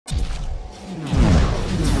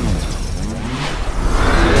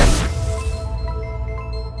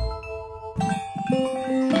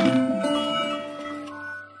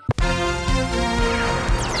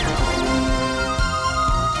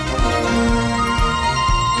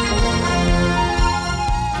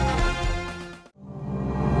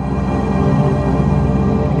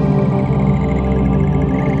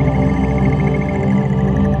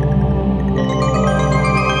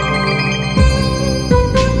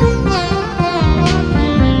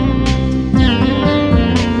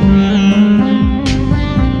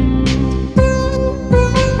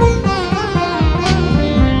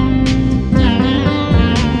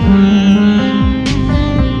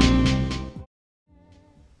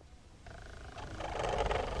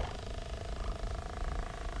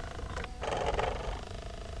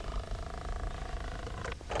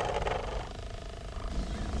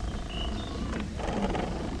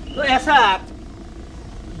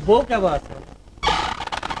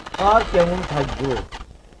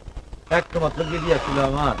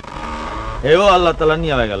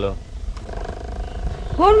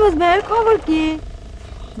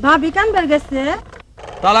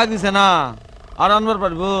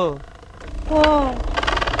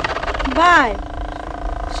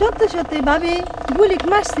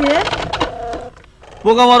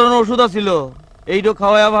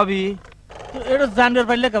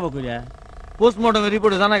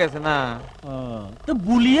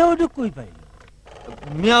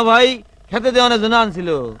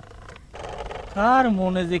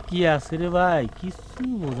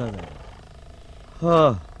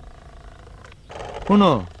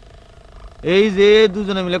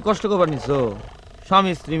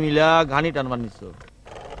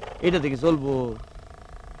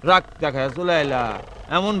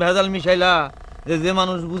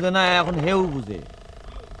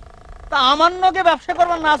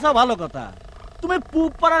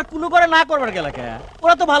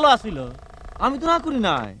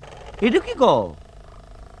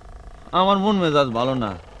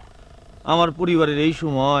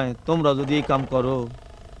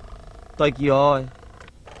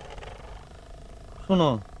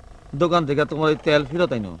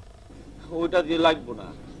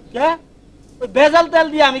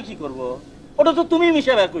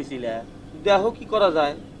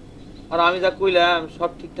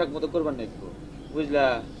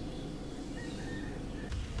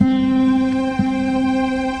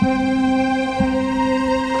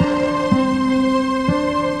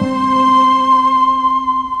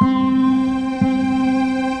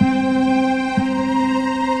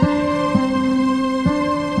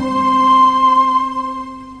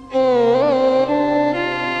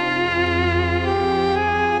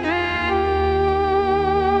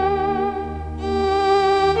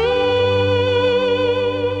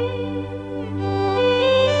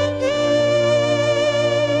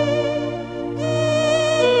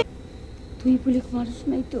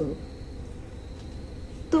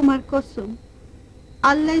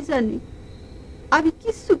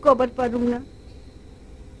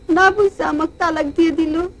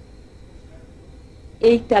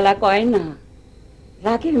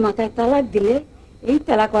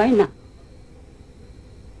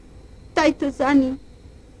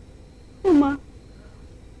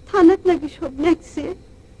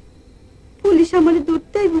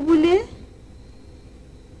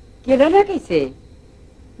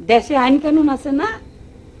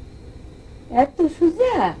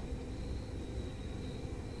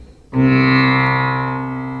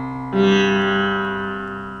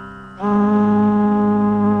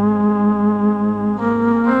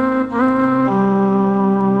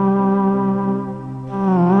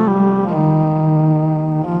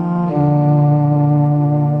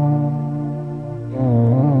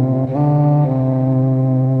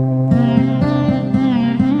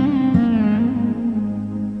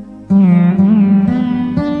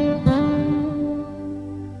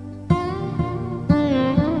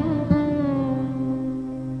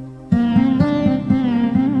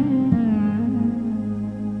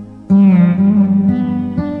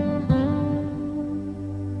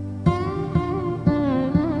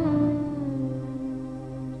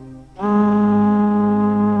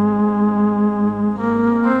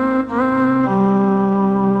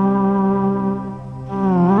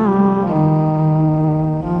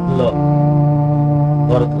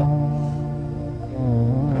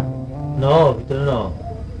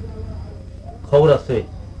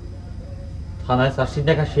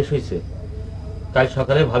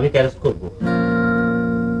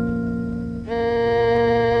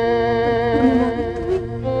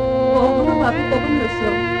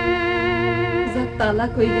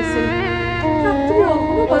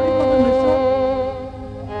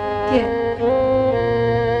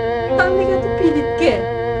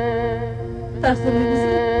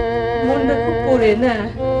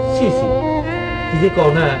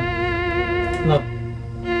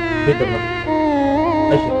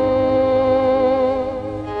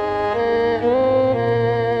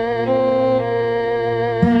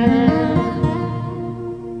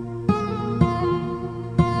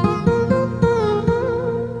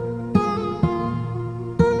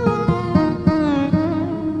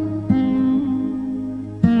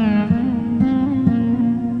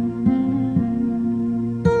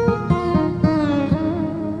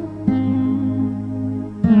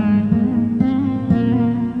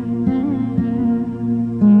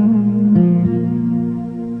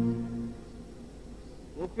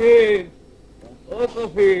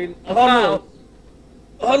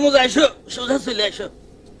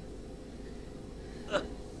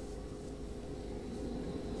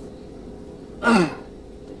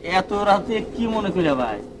এত রাতে কি মনে করে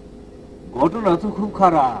ভাই? ঘটনা তো খুব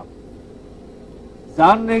খারাপ।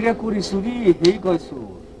 যার নেগা করি চুরি এই কয়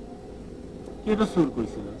চোর। কেটো চোর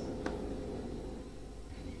কইছিল?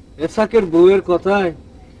 এসাকের বউয়ের কথায়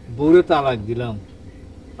বউরে তালাক দিলাম,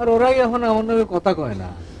 আর ওরাই এখন আমার নামে কথা কয় না।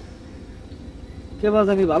 কেবা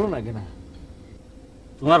জানি ভালো লাগে না।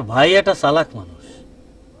 তোমার ভাই একটা চালাক মানুষ,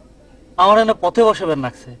 আমার এনে পথে বসাবেন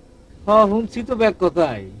রাখছে। হ্যাঁ শুনছি তো ব্যাগ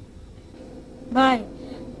কথাই। ভাই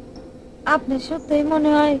আপনি সত্যই মনে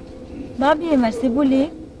হয় ভাবিয়ে মারছে বলি?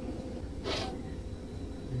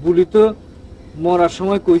 বুলি তো মরার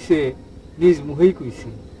সময় কইছে, নিজ মুখেই কইছে।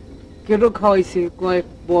 কেটো খাওয়াইছে কয়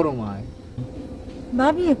বড় মায়।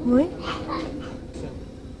 ভাবিয়ে কই?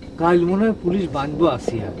 কাল মনে হয় পুলিশ বাঁধবো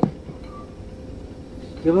আসিয়া।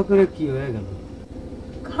 কেবা করে কি হয়ে গেল?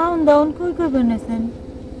 খাওন দাওন কই কই বানাইছেন?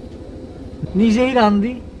 নিজেই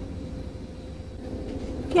রান্ধি।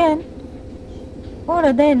 কেন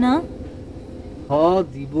ওরা দেয় না? হ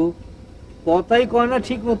দিব, কথাই কয় না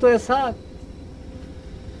ঠিক মতো। এসাক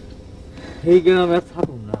এই গ্রামে আর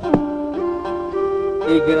থাকুন না,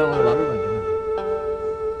 এই গ্রাম আমার ভালো লাগে না।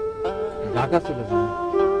 ঢাকা চলে যাবো।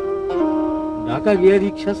 ঢাকা গিয়ে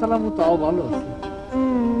রিক্সা চালাবো তাও ভালো আছে।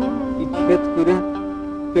 খেত করে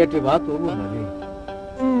পেটে ভাত হবো না রে।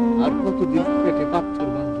 আর কতদিন পেটে পাথর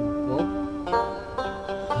বাঁধবো?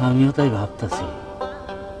 আমিও তাই ভাবতেছি,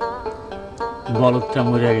 বলদটা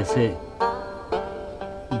মরে গেছে,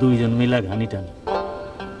 দুইজন মিলা ঘানি টানি,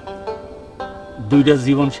 দুইটা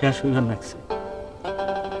জীবন শেষ হইবার লাগছে।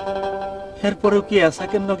 এরপরেও কি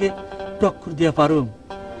এসাকের লগে টক্কর দিয়া পারুম?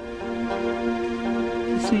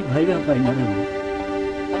 কিছুই ভাইবা পাই না রে।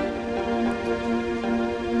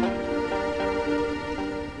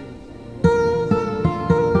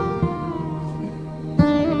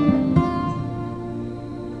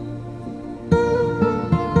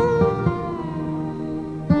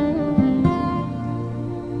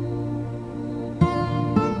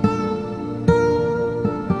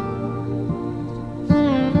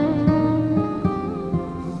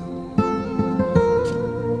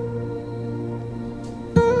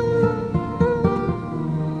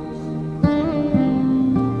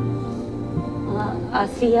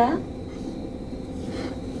 আসিয়া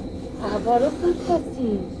আবারও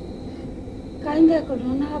কাঁদছিস? কান্দা কোনো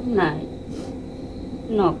লাভ নাই।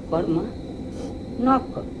 নক কর মা, নক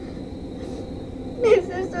কর।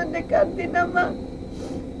 নিজের জন্য কান্দি না মা,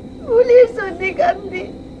 ভুলির জন্য কান্দি।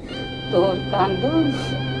 তোর কান্দন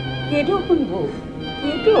কেটো শুনবো?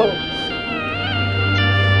 কেটো?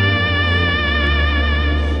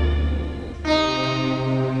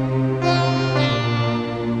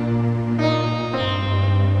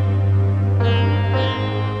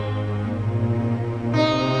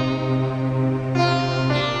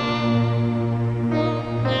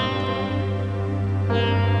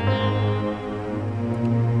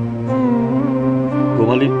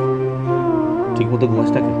 ঠিক মতো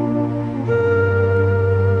ঘুমাসটাকে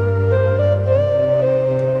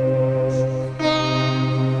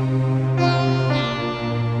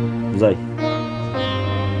যাই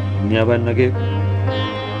মিয়া ভাইয়ের নাকি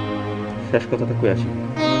শেষ কথাটা কই আসি।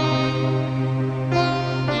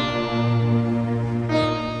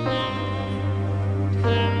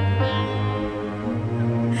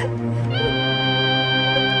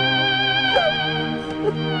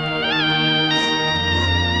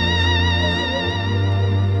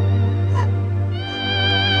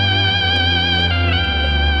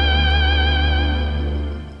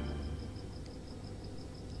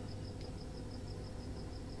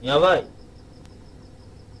 মিয়া ভাই,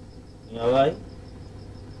 মিয়া ভাই,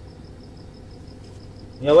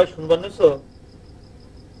 মিয়া ভাই শুনবার নিছো?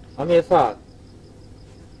 আমি এসাক।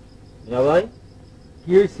 মিয়া ভাই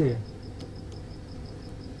কি হয়েছে?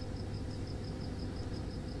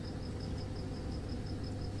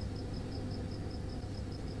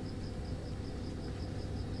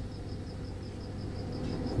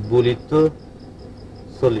 বলি তো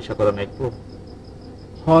 40 করা নাইবো।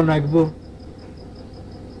 হ নাইবো।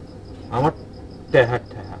 আমার টেহা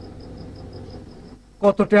টেহা।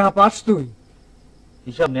 কত টাকা পাস তুই?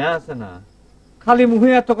 হিসাব নেওয়া আছে না। খালি মুখে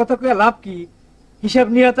এত কথা কয়ে লাভ কি? হিসাব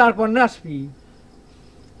নিয়ে তারপর না আসবি।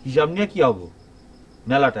 হিসাব নিয়ে কি হবো?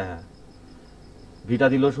 মেলা টেহা, ভিটা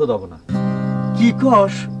দিল শোধ হবো না। কি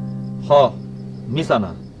কস? হ মিশা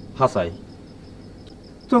না, হাসাই।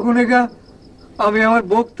 তখন এগা আমি আমার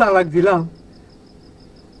বউক তালাক দিলাম।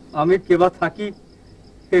 আমি কেবা থাকি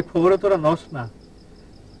এই খবরে তোরা নস না।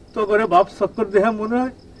 তো করে বাপ চক্কর দেহা মনে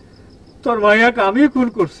হয় তোর ভাইয়াকে আমি খুন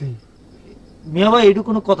করছি। মিয়া ভাই এইটু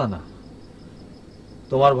কোনো কথা না।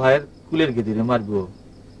 তোমার ভাইয়ের কুলের গেদিরে মারবো,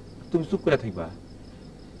 তুমি চুপ করে থাকবা?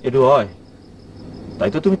 এটু হয়?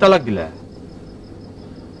 তাই তো তুমি তালাক দিলে।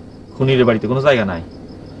 খুনির বাড়িতে কোনো জায়গা নাই,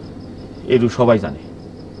 এরু সবাই জানে।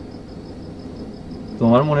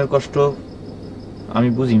 তোমার মনের কষ্ট আমি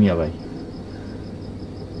বুঝি মিয়া ভাই।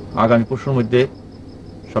 আগামী পরশুর মধ্যে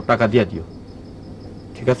সব টাকা দিয়া দিও,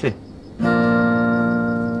 ঠিক আছে?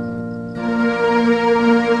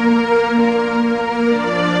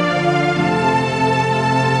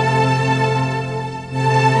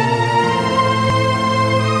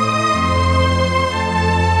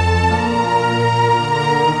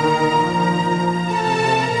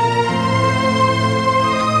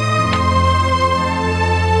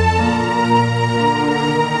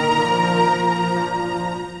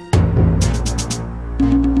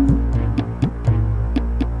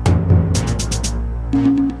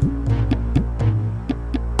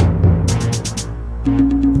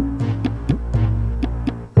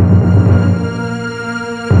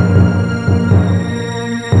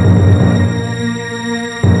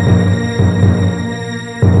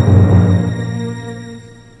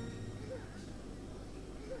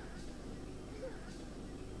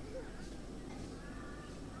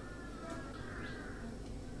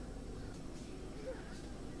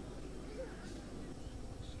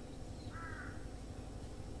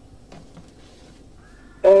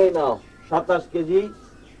 এই নাও 27 কেজি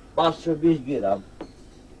 520 গ্রাম।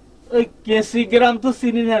 ওই কেসি গ্রাম তো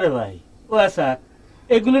চিনি না রে ভাই। ও আচ্ছা,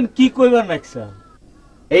 এগুলো কি কইবার নাকছা?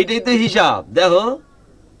 এইটাই তো হিসাব দেখো।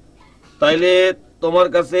 তাইলে তোমার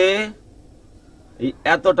কাছে এই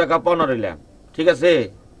এত টাকা পাওনা রইলাম, ঠিক আছে?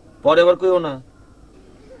 পরে আবার কইও না।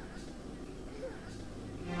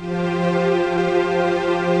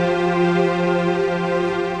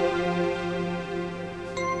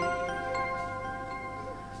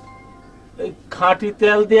 খাঁটি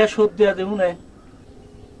তেল দিয়া শোধ দিয়া দেবো না।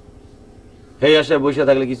 এই আশায় বসে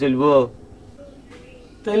থাকলে কি চলবো?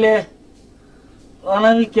 তাইলে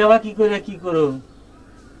আমি কেবা কি করে কি করো?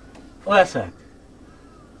 ও আচ্ছা,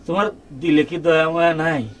 তোমার দিলে কি দয়া ময়া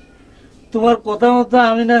নাই? তোমার কথা মতো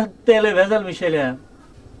আমি না তেলে ভেজাল মিশাইলাম।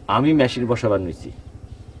 আমি মেশিন বসাবার নিছি,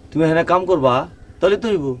 তুমি এখানে কাম করবা, তাহলে তো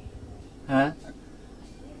হইব। হ্যাঁ,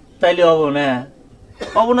 তাইলে হবো না?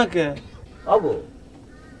 হবো না কে? হবো।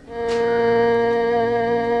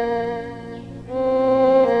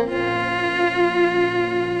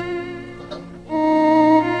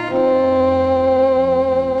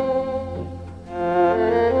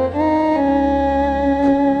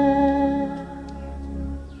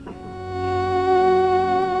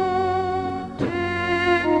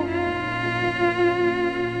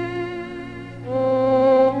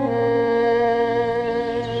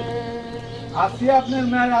 আপনার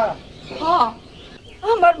মেয়েরা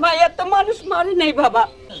আমার মায়া তো মানুষ মারে নাই বাবা।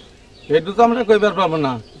 এটু তো আমরা কইবার পাবো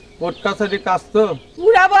না, কোর্ট কাছারি কাজ তো।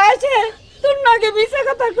 বুড়া বয়সে তোর নাকি মিশা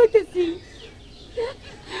কথা কইতেছি।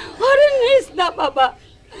 ওরে নিস না বাবা,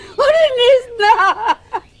 ওরে নিস না।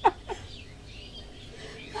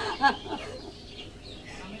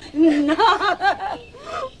 না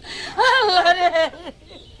আল্লাহ রে,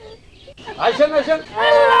 আসেন আসেন।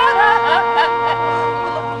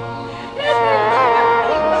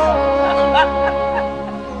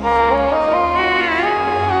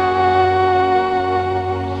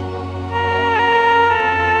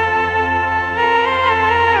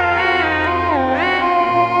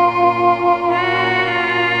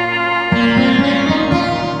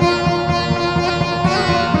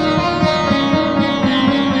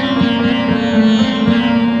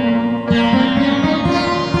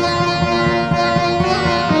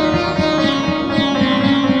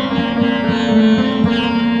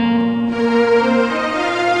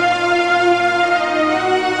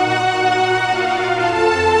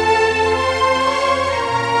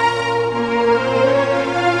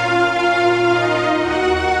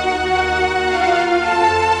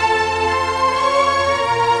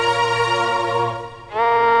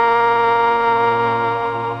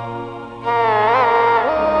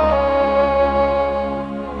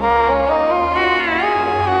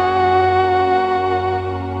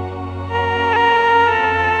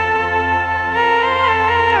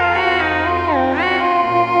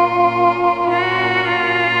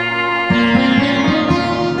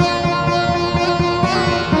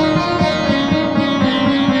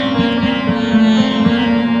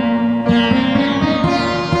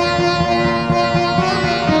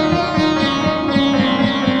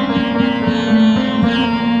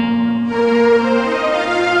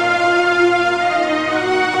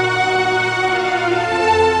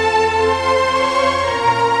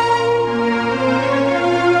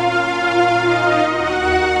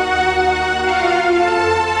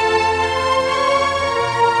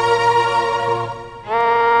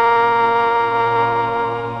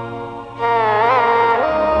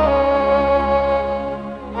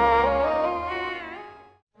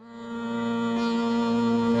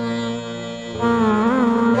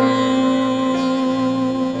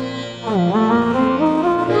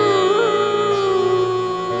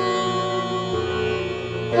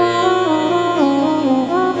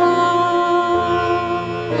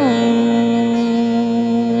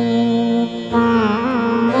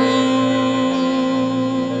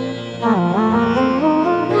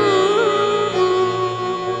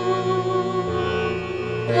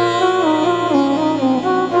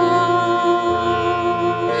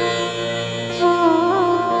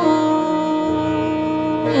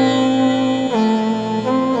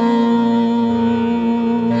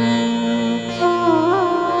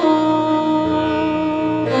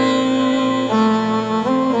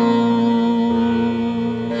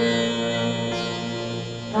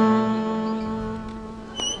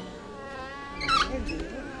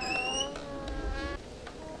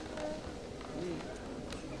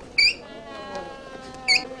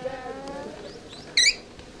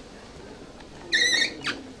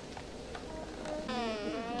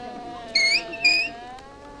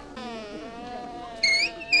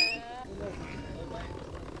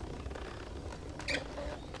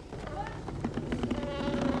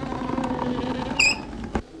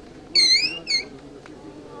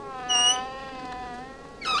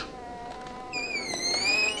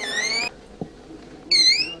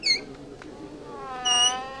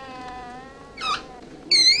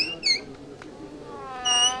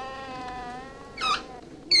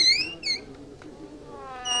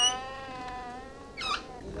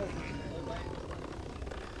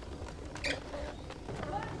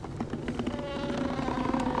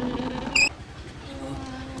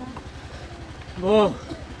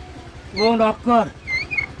 নক কর,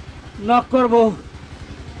 নক কর বউ,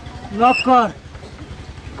 নক কর,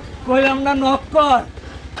 কইলাম না নক কর।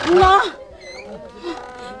 না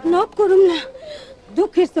নক করুম না,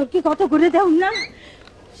 দুঃখের তোর কি কত করে দেও না,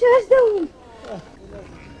 শেষ দেও।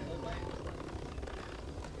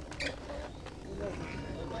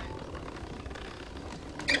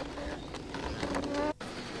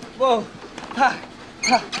 বউ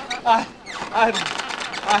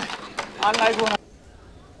আর লাগবো না।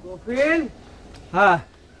 কপিল, হ্যাঁ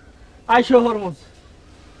আইসো হরমোজ,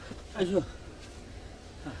 আইসো।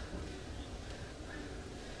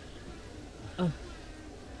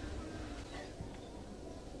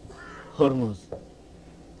 হরমোজ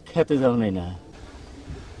খেতে যাও নাই না,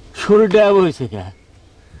 শরীরটা হয়েছে কে,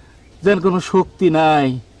 যেন কোনো শক্তি নাই,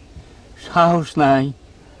 সাহস নাই।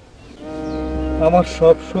 আমার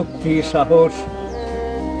সব শক্তি সাহস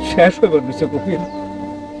শেষ হয়ে গেছে কপিল।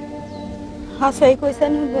 হাসাই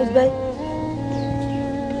কইছেন বুঝবাই,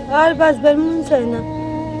 আর বাঁচবার মন চায় না।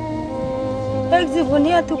 এক জীবনে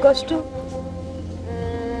এত কষ্ট,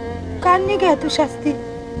 কার নিগা এত শাস্তি,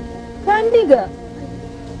 কার নিগা?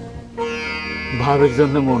 ভাবের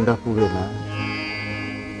জন্য মনটা পুড়ে না,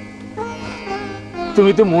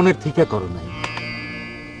 তুমি তো মনের থেকে করো নাই।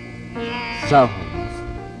 যাও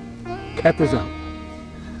খেতে যাও,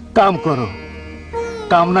 কাম করো,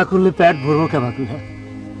 কাম না করলে পেট ভরবো কেবা করে?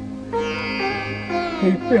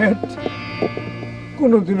 এই পেট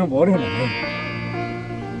কোনোদিনও ভরে না।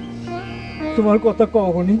 তোমার কথা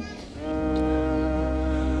কখনই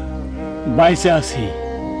বাইসে আছি,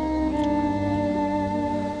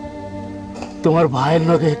 তোমার ভাইয়ের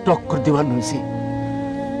লগে টক্কর দিবার নইছি।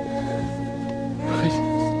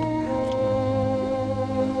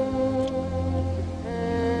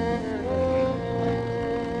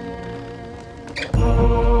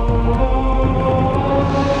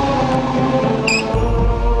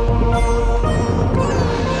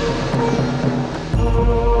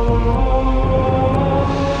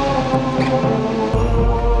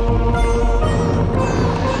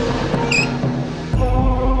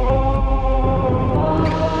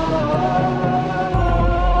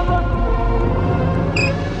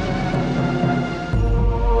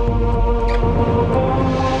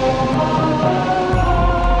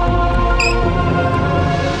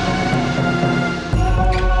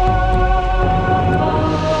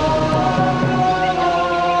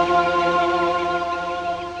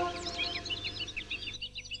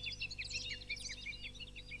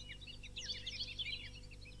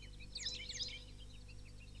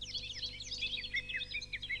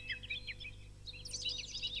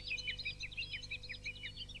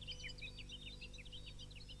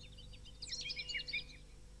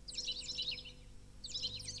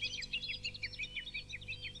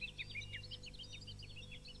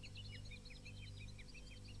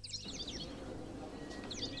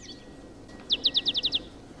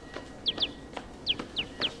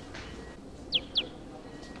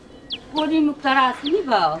 করিম মুক্তার আসেনি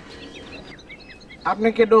বাও? আপনি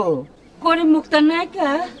কেডো? করিম মুক্তার নাই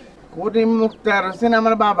কে? করিম মুক্তার হোসেন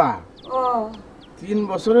আমার বাবা। ও 3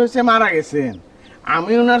 বছর হয়েছে মারা গেছেন।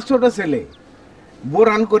 আমি ওনার ছোট ছেলে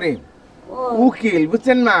বোরহান করিম, উকিল,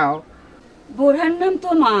 বুঝছেন না? বোরহান নাম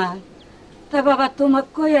তোমার? তা বাবা তোমাক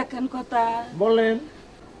কই এখন কথা বলেন।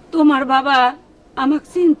 তোমার বাবা আমাক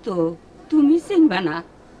চিনতো, তুমি চিনবা না।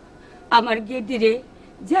 আমার গেদিরে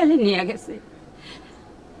জেলে নিয়ে গেছে,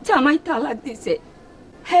 জামাই তালাক দিছে।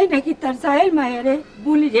 হ্যাঁ নাকি তার জায়ের মায়েরে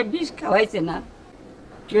বুলিরে বিষ খাওয়াইছে না।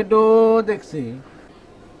 কেডো দেখছে?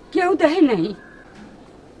 কেউ দেখে নাই।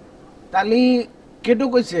 তালি কেডো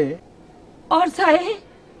কইছে? ওর ছায়ে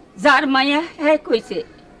যার মায়া হ্যাঁ কইছে,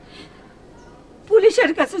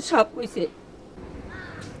 পুলিশের কাছে সব কইছে।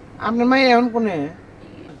 আপনার মাই এখন কোনে?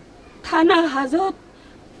 থানা হাজত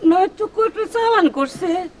নয়তো কোর্টে চালান করছে,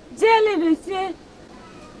 জেলে রয়েছে।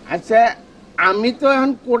 আচ্ছা আমি তো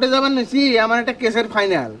এখন কোর্টে যাবার নিছি, আমার একটা কেসের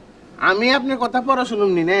ফাইনাল। আমি আপনার কথা পড়া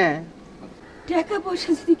শুনুমনি না। টাকা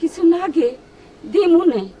পয়সা যদি কিছু লাগে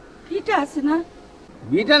দিমুনে, ভিটা আছে না?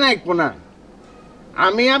 ভিটা নাই কোনা,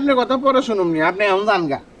 আমি আপনার কথা পড়া শুনুমনি, আপনি এখন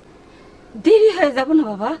জানগা। দেরি হয়ে যাব না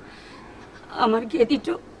বাবা? আমার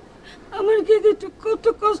গেদিটো কত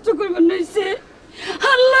কষ্ট করবেন নইছে,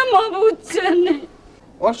 আল্লাহ মাহবুব জানে।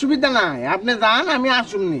 অসুবিধা নাই, আপনি যান, আমি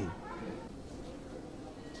আসুমনি।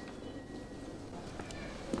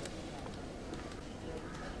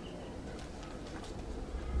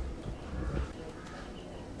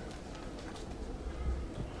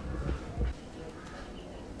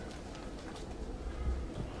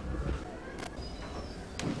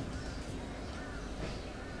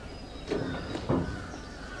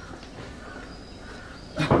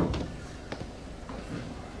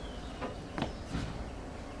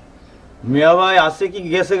 মিয়া ভাই আছে কি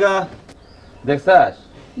গেছে গা দেখছাস?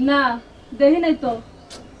 না দেখি নাই তো।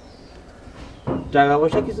 টাকা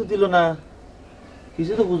পয়সা কিছু দিল না,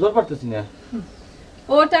 কিছু তো বুঝতে পারতেছি না।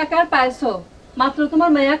 ও টাকার পাইছো মাত্র তোমার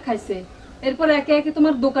মায়া খাইছে, এরপর একে একে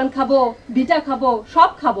তোমার দোকান খাবো, ভিটা খাবো, সব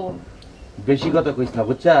খাবো। বেশি কথা কইস না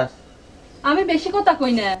বুঝছাস? আমি বেশি কথা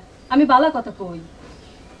কই না, আমি বালা কথা কই।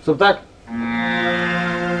 চুপ থাক।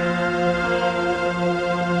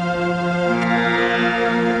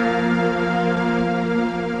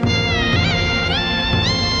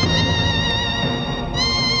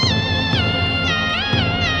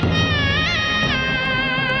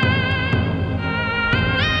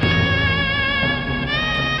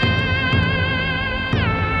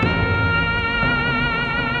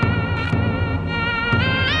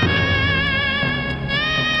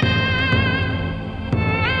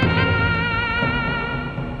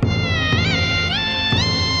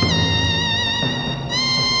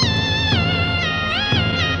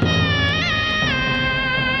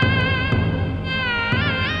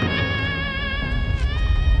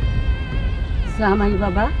 জামাই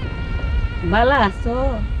বাবা ভালো আছো?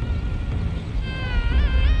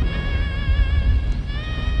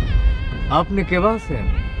 আপনি কে বলছেন?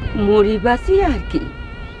 মরি বাঁচি আর কি।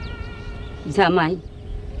 জামাই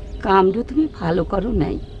কামটা তুমি ভালো করো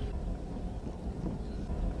নাই।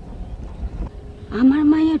 আমার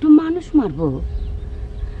মায়ে একটু মানুষ মারবো,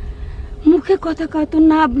 মুখে কথা কয় তো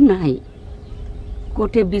নাভ নাই।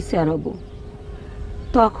 কোর্টে বিচার হব,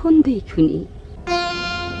 তখন দেখুনি।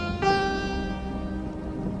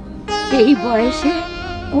 এই বয়সে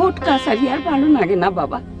কোর্ট কাছারি আর ভালো লাগে না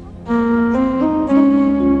বাবা।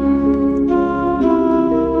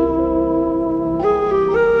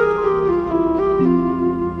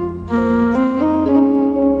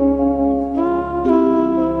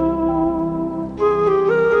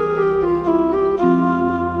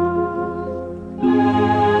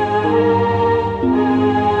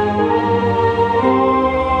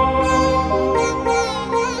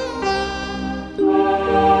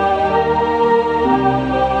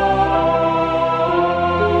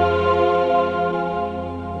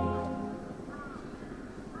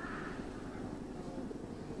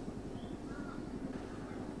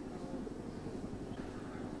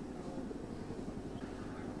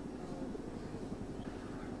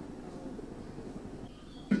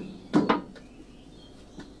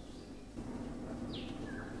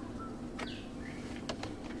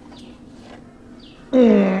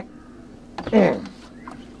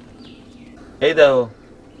 এই দেখো,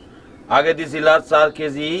 আগে দিছিলা 4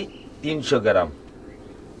 কেজি 300 গ্রাম,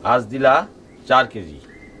 আজ দিলা 4 কেজি।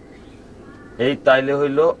 এই তাইলে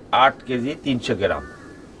হইল 8 কেজি 300 গ্রাম,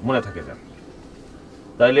 মনে থাকে যান।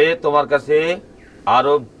 তাইলে তোমার কাছে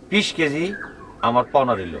আরো 20 কেজি আমার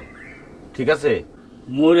পাওনা রইল, ঠিক আছে?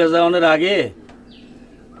 মরে যাওয়ানোর আগে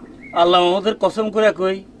আল্লাহ আমাদের কসম করে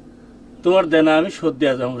কই, তোমার দেনা আমি শোধ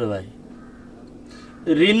দেওয়া যাবো রে ভাই।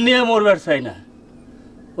 ঋণ নিয়ে মরবার চাই না।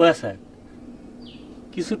 ও স্যার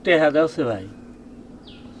কিছু টেহা দাওছে ভাই,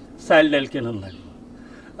 চাইল ডাইল কেন লাগবে।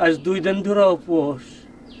 আজ 2 দিন ধরে উপোস,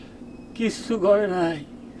 কিছু করে নাই,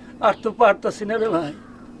 আর তো পারতাছি না রে ভাই।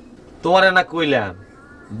 তোমারে না কইলাম,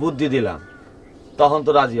 বুদ্ধি দিলাম, তখন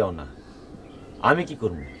তো রাজি হও না। আমি কি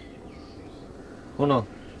করব? শোনো,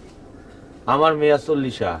 আমার মেয়া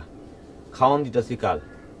 40 খাওয়ান দিতেছি কাল,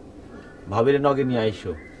 ভাবিরে নগে নিয়ে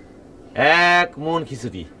আইসো। 1 মন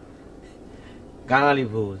খিচুড়ি, কাঙালি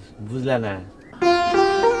ভোজ, বুঝলা না?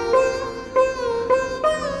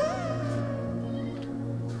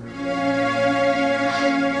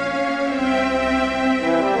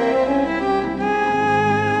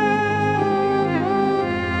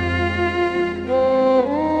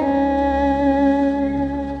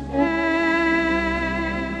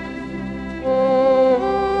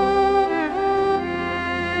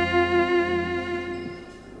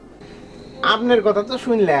 আপনার কথা তো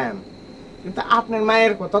শুনলাম, কিন্তু আপনার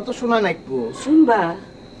মায়ের কথা তো শোনা নাই। শুনবা?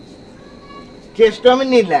 কেসটা আমি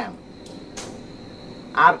নিলাম,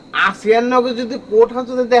 আর আসিয়ার নগে যদি কোর্ট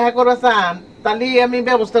হাজতে দেখা করা চান তাহলে আমি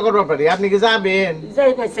ব্যবস্থা করতে পারি। আপনি কি যাবেন?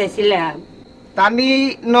 যাইবা চাইছিলাম। তাহলে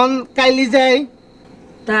নন কাইলি যাই।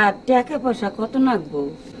 তা টাকা পয়সা কত লাগবো?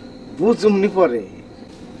 বুঝুমনি পরে।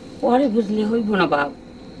 পরে বুঝলে হইব না বাপ।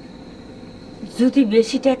 যদি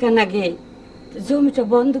বেশি টাকা লাগে জমিটা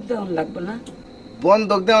বন্ধক দেওয়ান লাগবো না?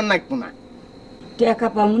 বন্ধক দেওয়ার লাগবো না। টাকা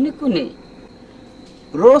পামুনি কোনে?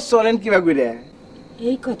 রোজ চলেন কিবা করে?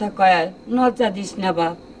 এই কথা কয় নজা দিস না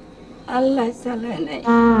বাপ, আল্লাহ চালায় নাই।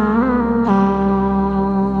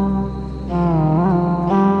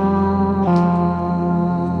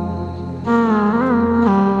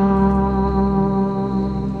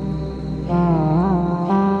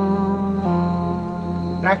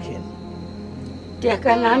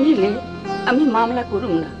 টাকা না নিলে আমি মামলা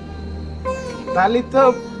করুম না। তাহলে তো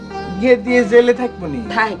গিয়ে দিয়ে জেলে থাকবো নি।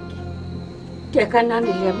 থাক, টাকা না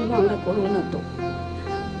নিলে আমি মামলা করুম না। তো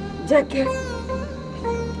যাকে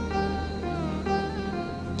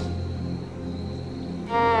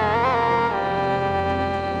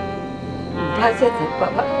বাঁচা থাক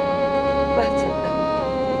বাবা, বাঁচা থাক।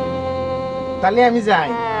 তাহলে আমি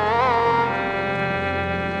যাই।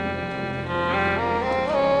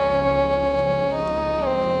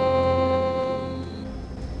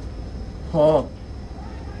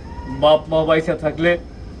 বাপ মা বাইসা থাকলে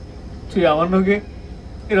তুই আমার নগে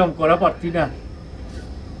এরকম করা পারতি না?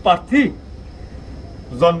 পারতি?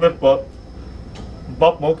 জন্মের পর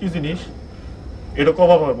বাপ মাও কি জিনিস এটা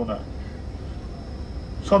কবা পারবো না।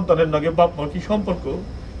 সন্তানের নাগে বাপ মার কি সম্পর্ক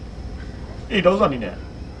এটাও জানি না।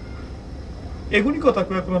 এগুলি কথা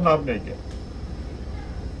কয়ে কোনো লাভ নেই। কে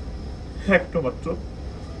একটা মাত্র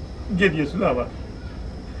যে দিয়েছিল আবার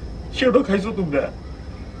সেটাও খাইছো তোমরা।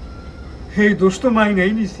 এই দোষ তো মাই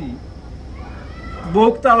নাই নিছি।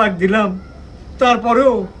 বউ তালাক দিলাম,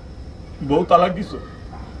 তারপরেও বউ তালাক দিছো,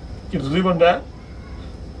 কিন্তু জীবনটা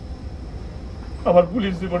আমার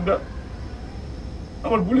পুলিশ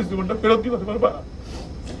জীবনটা ফেরত দিতে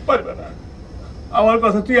পারবে না। আমার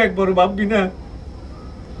কথা তুই একবারও ভাববি না?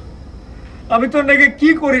 আমি তোর নাকি কি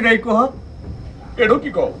করি নাই কহ? এটাও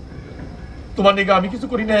কি কও? তোমার নাকি আমি কিছু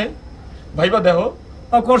করি নাই ভাইবা দেহ?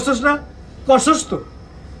 করছস না? করছস তো।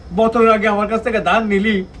 বছরের আগে আমার কাছ থেকে ধান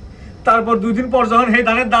নিলি, তারপর 2 দিন পর যখন এই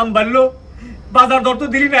ধানের দাম বাড়লো, বাজার দর তো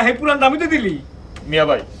দিলি না, এই পুরান দামই তো দিলি। মিয়া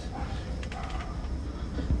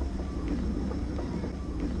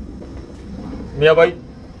ভাই,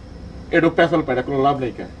 এটু পেছাল পাইটা কোনো লাভ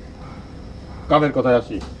নেই। কামের কথায়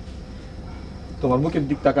আসি। তোমার মুখের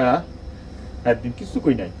দিক তাকায়া একদিন কিছু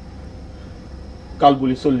কই নাই, কাল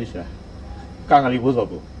বলি 40 কাঙালি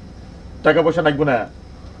বোঝাবো, টাকা পয়সা লাগবো না।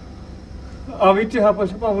 আমি টাকা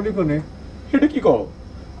পয়সা পাবো নি কোনে? এটা কি কও?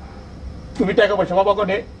 তুমি টাকা পয়সা পাবা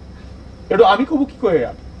কোনে? এটা আমি কব কি করে?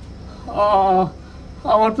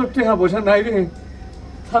 আমার তো টাকা পয়সা নাই রে।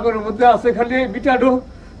 সাগরের মধ্যে আছে খালি বিটাডো,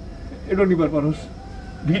 এটা নিবার পারস।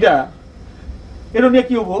 ভিডা? এটা নিয়ে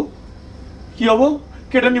কি হবো? কি হবো?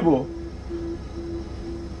 কেটে নিব?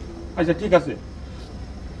 আচ্ছা ঠিক আছে,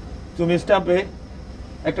 তুমি স্টাম্পে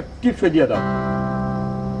একটা টিপস দিয়ে দাও,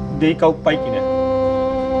 দেই কাউ পাই কিনা।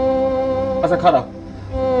 আচ্ছা খারাপ,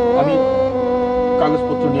 আমি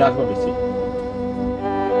কাগজপত্র নিয়ে আসবো বেশি।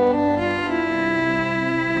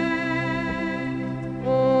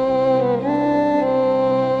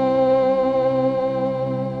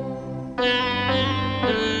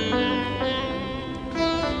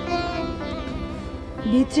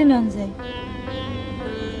 ভিতরে নাম যায়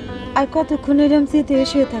আর কতক্ষণ এরম শীতে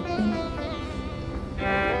শুয়ে থাকবেন?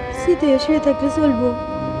 শীতে শুয়ে থাকলে চলবো?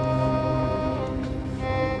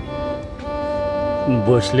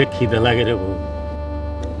 বসলে খিদে লাগে রে বউ।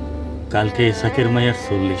 কালকে এসাকের মায়ের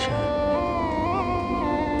 40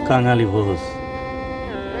 কাঙালি ভোজ,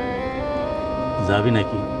 যাবি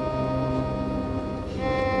নাকি?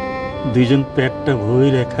 দুইজন পেটটা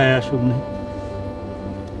ভরে খায় আসুন না,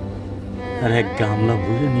 আর এক গামলা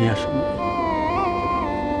ভরে নিয়ে আসুন।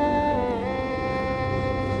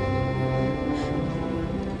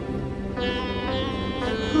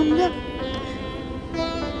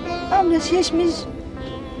 আমরা শেষমেশ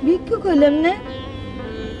ভিক্ষা করলাম না?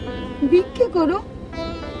 ভিক্ষা করো,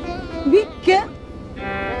 ভিক্ষা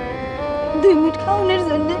 2 মিনিট খাওয়ানোর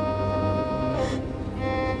জন্য।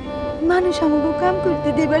 মানুষ আমাকে কাম করতে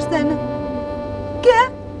দিবার চায় না কে?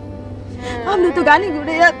 আমরা তো গাড়ি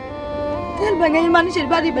ঘুরে আর তেল ভাঙাই মানুষের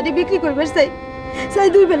বাড়ি বাড়ি বিক্রি করবার চাই।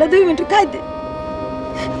 2 বেলা 2 মিনিট খাইতে,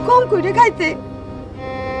 কম করে খাইতে,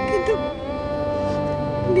 কিন্তু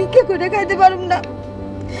ভিক্ষা করে খাইতে পারুম না,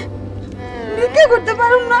 ভিক্ষা করতে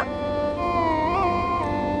পারুম না।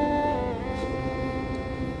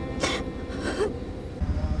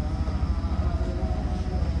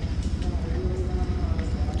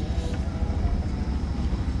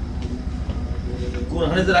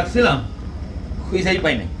 কোরআনে যে রাখছিলাম খুঁজেই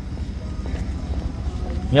পাই নাই।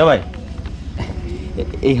 মিয়া ভাই,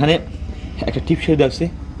 এইখানে একটা টিপ সই দেখছে।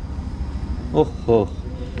 ওহো,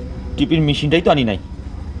 টিপির মেশিনটাই তো আনি নাই।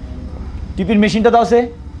 টিপির মেশিনটা দাও সে।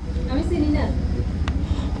 আমি চিনি না।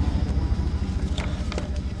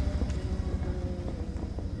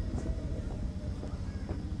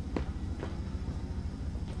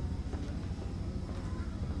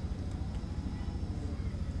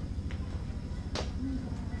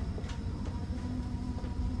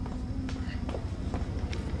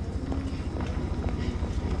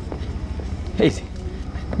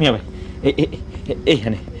 মিয়া ভাই,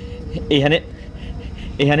 এইখানে এইখানে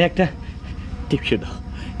এইখানে একটা টিপসে দাও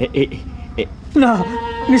না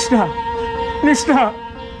নিস না নিস না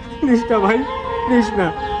নিস না ভাই নিস না।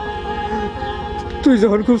 তুই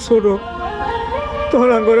যখন খুব ছোট তখন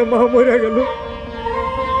আঙ্গরে মা মরে গেল,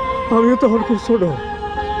 আমিও তখন খুব ছোট,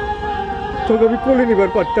 তোকে আমি কোলে নিবার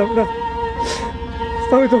পারতাম না,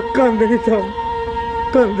 আমি তো কান্দে নিতাম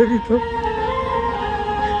কান্দে নিতাম।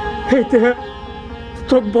 এইতে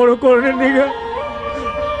তোকে বড় করণের নিগা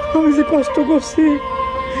আমি যে কষ্ট করছি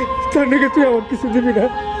তার নিগে তুই আমার কিছু দিবি না,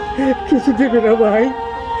 কিছু দিবি না ভাই,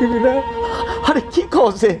 দিবি না। আরে কি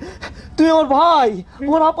করছে, তুমি আমার ভাই,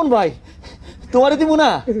 আমার আপন ভাই, তোমারে দিব না।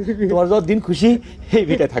 তোমার যত দিন খুশি এই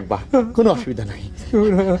ভিটায় থাকবা, কোনো অসুবিধা নাই।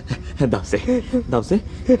 দাওসে দাওসে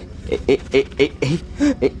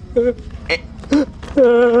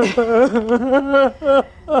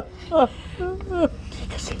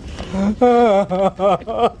ঠিক আছে।